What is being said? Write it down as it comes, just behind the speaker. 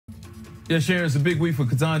Yeah, Sharon, it's a big week for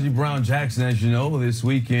Ketanji Brown Jackson, as you know. This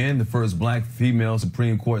weekend, the first black female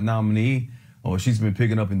Supreme Court nominee. She's been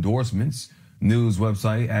picking up endorsements. News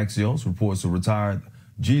website Axios reports a retired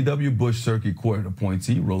G.W. Bush Circuit Court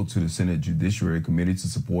appointee wrote to the Senate Judiciary Committee to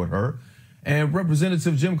support her. And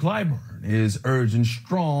Representative Jim Clyburn is urging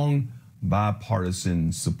strong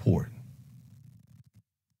bipartisan support.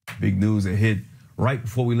 Big news that hit right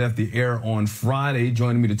before we left the air on Friday.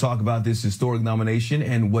 Joining me to talk about this historic nomination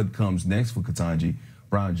and what comes next for Ketanji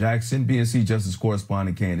Brown Jackson, BNC Justice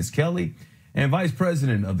Correspondent Candace Kelly, and Vice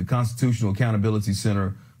President of the Constitutional Accountability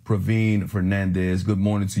Center, Praveen Fernandes. Good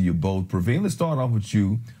morning to you both. Praveen, let's start off with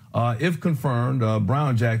you. If confirmed,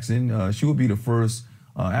 Brown Jackson, she will be the first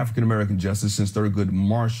African-American justice since Thurgood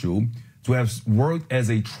Marshall to have worked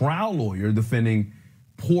as a trial lawyer defending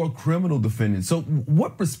poor criminal defendants. So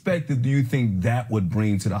what perspective do you think that would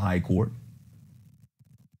bring to the high court?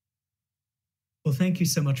 Well, thank you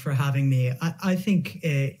so much for having me. I think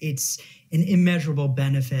it's an immeasurable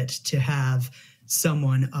benefit to have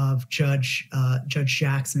someone of Judge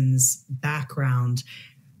Jackson's background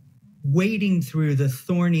wading through the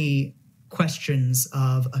thorny questions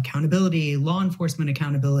of accountability, law enforcement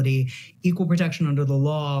accountability, equal protection under the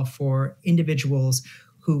law for individuals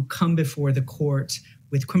who come before the court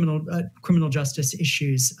with criminal justice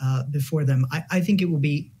issues before them. I think it will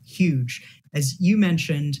be huge. As you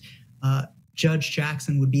mentioned, Judge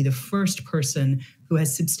Jackson would be the first person who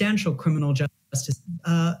has substantial criminal justice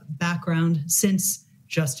background since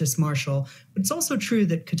Justice Marshall. But it's also true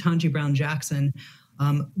that Ketanji Brown Jackson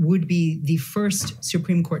would be the first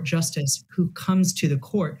Supreme Court justice who comes to the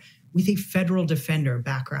court with a federal defender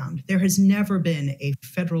background. There has never been a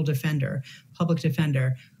federal defender, public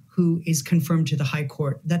defender, who is confirmed to the high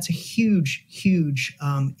court. That's a huge, huge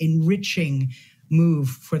enriching move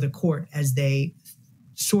for the court as they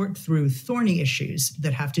sort through thorny issues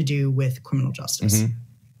that have to do with criminal justice.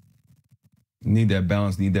 Mm-hmm. Need that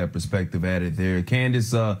balance, need that perspective added there.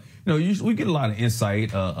 Candace, we get a lot of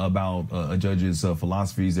insight about a judge's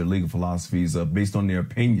philosophies, their legal philosophies, based on their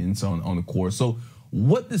opinions on the court. So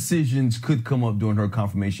what decisions could come up during her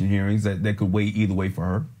confirmation hearings that could weigh either way for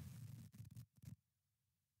her?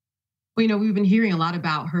 Well, we've been hearing a lot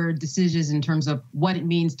about her decisions in terms of what it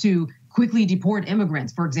means to quickly deport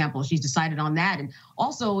immigrants, for example. She's decided on that. And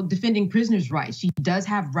also defending prisoners' rights. She does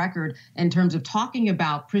have record in terms of talking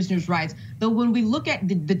about prisoners' rights. Though when we look at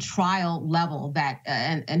the trial level that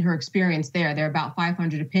and her experience there are about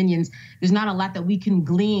 500 opinions. There's not a lot that we can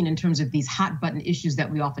glean in terms of these hot button issues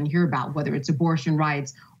that we often hear about, whether it's abortion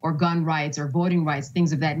rights or gun rights or voting rights,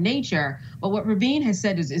 things of that nature. But what Praveen has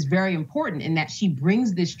said is very important in that she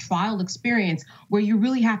brings this trial experience where you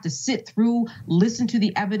really have to sit through, listen to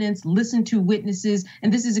the evidence, listen to witnesses.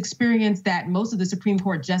 And this is experience that most of the Supreme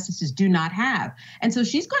Court justices do not have. And so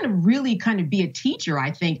she's going to really kind of be a teacher, I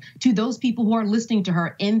think, to those people who are listening to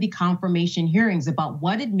her in the confirmation hearings about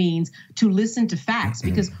what it means to listen to facts.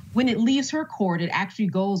 Because when it leaves her court, it actually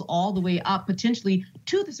goes all the way up potentially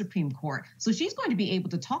to the Supreme Court. So she's going to be able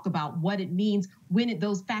to talk about what it means when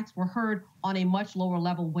those facts were heard on a much lower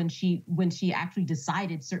level when she actually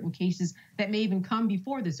decided certain cases that may even come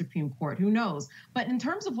before the Supreme Court. Who knows? But in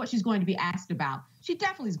terms of what she's going to be asked about, she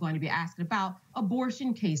definitely is going to be asked about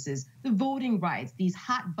abortion cases, the voting rights, these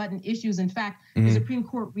hot button issues. In fact, the Supreme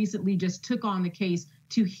Court recently just took on the case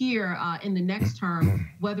to hear in the next term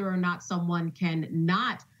whether or not someone can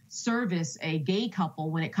not service a gay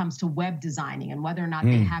couple when it comes to web designing and whether or not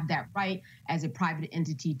they have that right as a private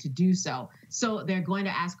entity to do so. So they're going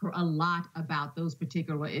to ask her a lot about those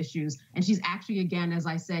particular issues. And she's actually, again, as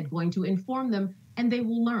I said, going to inform them, and they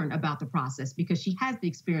will learn about the process because she has the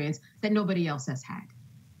experience that nobody else has had.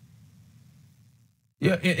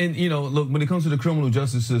 Yeah, and look, when it comes to the criminal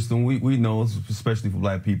justice system, we know, especially for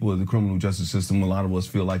black people, the criminal justice system, a lot of us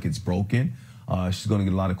feel like it's broken. She's going to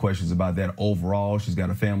get a lot of questions about that overall. She's got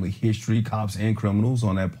a family history, cops and criminals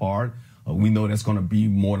on that part. We know that's going to be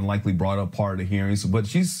more than likely brought up part of the hearings. But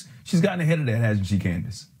she's gotten ahead of that, hasn't she,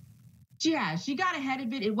 Candace? Yeah, she got ahead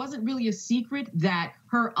of it. It wasn't really a secret that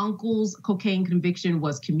her uncle's cocaine conviction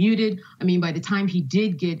was commuted. I mean, by the time he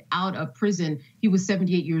did get out of prison, he was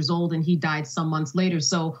 78 years old and he died some months later.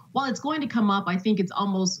 So while it's going to come up, I think it's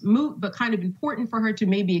almost moot, but kind of important for her to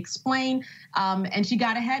maybe explain. And she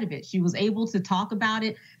got ahead of it. She was able to talk about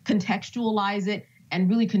it, contextualize it, and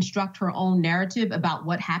really construct her own narrative about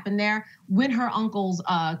what happened there, when her uncle's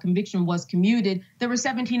conviction was commuted, there were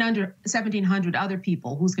 1,700 other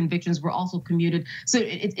people whose convictions were also commuted. So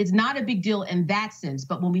it's not a big deal in that sense.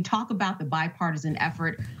 But when we talk about the bipartisan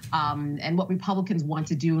effort and what Republicans want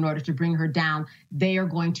to do in order to bring her down, they are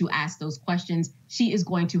going to ask those questions. She is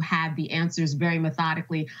going to have the answers very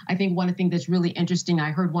methodically. I think one of the things that's really interesting,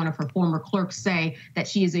 I heard one of her former clerks say that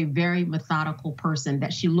she is a very methodical person,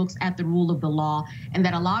 that she looks at the rule of the law, and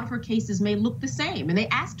that a lot of her cases may look the same. And they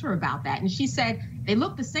asked her about that. And she said, they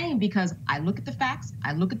look the same because I look at the facts,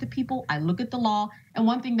 I look at the people, I look at the law. And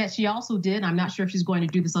one thing that she also did, I'm not sure if she's going to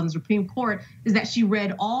do this on the Supreme Court, is that she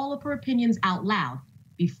read all of her opinions out loud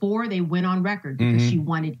before they went on record because she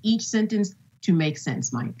wanted each sentence to make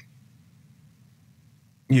sense, Mike.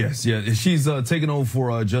 Yes, yeah. She's taking over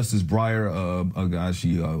for Justice Breyer, a guy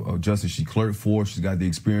justice she clerked for. She's got the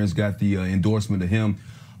experience, got the endorsement of him.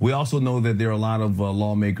 We also know that there are a lot of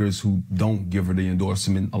lawmakers who don't give her the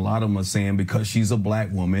endorsement. A lot of them are saying because she's a black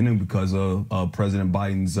woman and because of President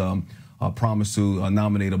Biden's promise to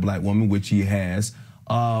nominate a black woman, which he has.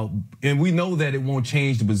 And we know that it won't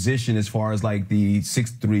change the position as far as like the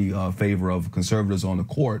 6-3 favor of conservatives on the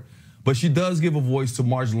court. But she does give a voice to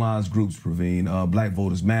marginalized groups, Praveen. Black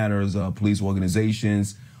Voters Matters, police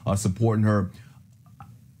organizations supporting her.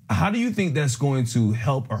 How do you think that's going to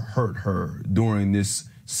help or hurt her during this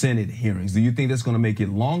Senate hearings? Do you think that's going to make it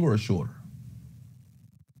longer or shorter?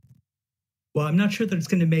 Well, I'm not sure that it's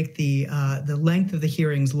going to make the length of the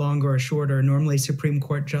hearings longer or shorter. Normally, Supreme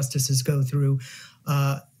Court justices go through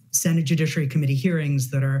Senate Judiciary Committee hearings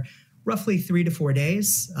that are roughly 3 to 4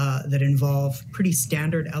 days that involve pretty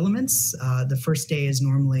standard elements. The first day is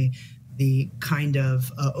normally the kind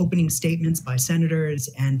of opening statements by senators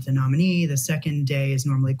and the nominee. The second day is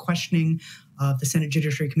normally questioning of the Senate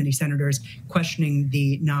Judiciary Committee senators, questioning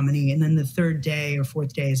the nominee. And then the third day or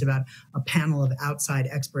fourth day is about a panel of outside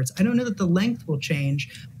experts. I don't know that the length will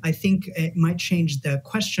change. I think it might change the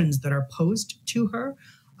questions that are posed to her.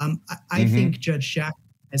 I think Judge Jackson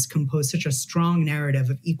has composed such a strong narrative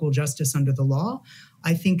of equal justice under the law.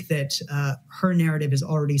 I think that her narrative is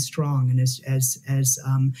already strong, and as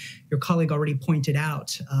your colleague already pointed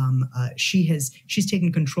out, she's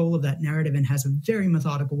taken control of that narrative and has a very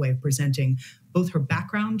methodical way of presenting both her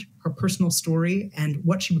background, her personal story, and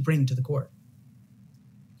what she would bring to the court.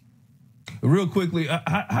 Real quickly,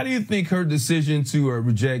 how do you think her decision to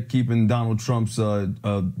reject keeping Donald Trump's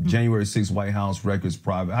January 6th White House records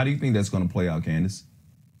private, how do you think that's going to play out, Candace?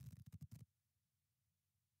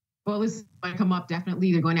 Well, this is going to come up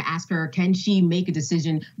definitely. They're going to ask her, can she make a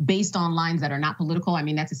decision based on lines that are not political? I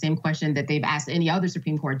mean, that's the same question that they've asked any other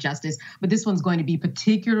Supreme Court justice. But this one's going to be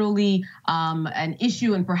particularly an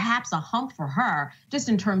issue and perhaps a hump for her, just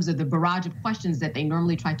in terms of the barrage of questions that they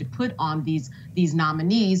normally try to put on these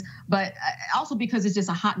nominees. But also because it's just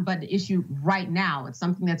a hot button issue right now. It's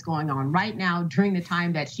something that's going on right now during the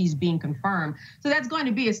time that she's being confirmed. So that's going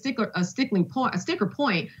to be a sticker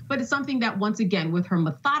point. But it's something that, once again, with her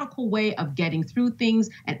methodical way of getting through things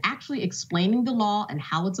and actually explaining the law and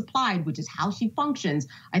how it's applied, which is how she functions,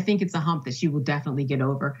 I think it's a hump that she will definitely get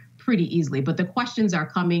over pretty easily. But the questions are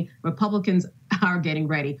coming. Republicans are getting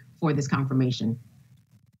ready for this confirmation.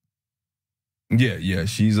 Yeah,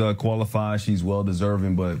 she's qualified. She's well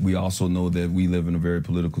deserving, but we also know that we live in a very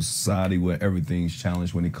political society where everything's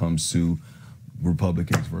challenged when it comes to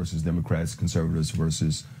Republicans versus Democrats, conservatives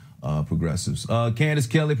versus progressives. Candace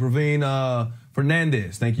Kelly, Praveen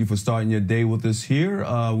Fernandes, thank you for starting your day with us here.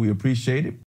 We appreciate it.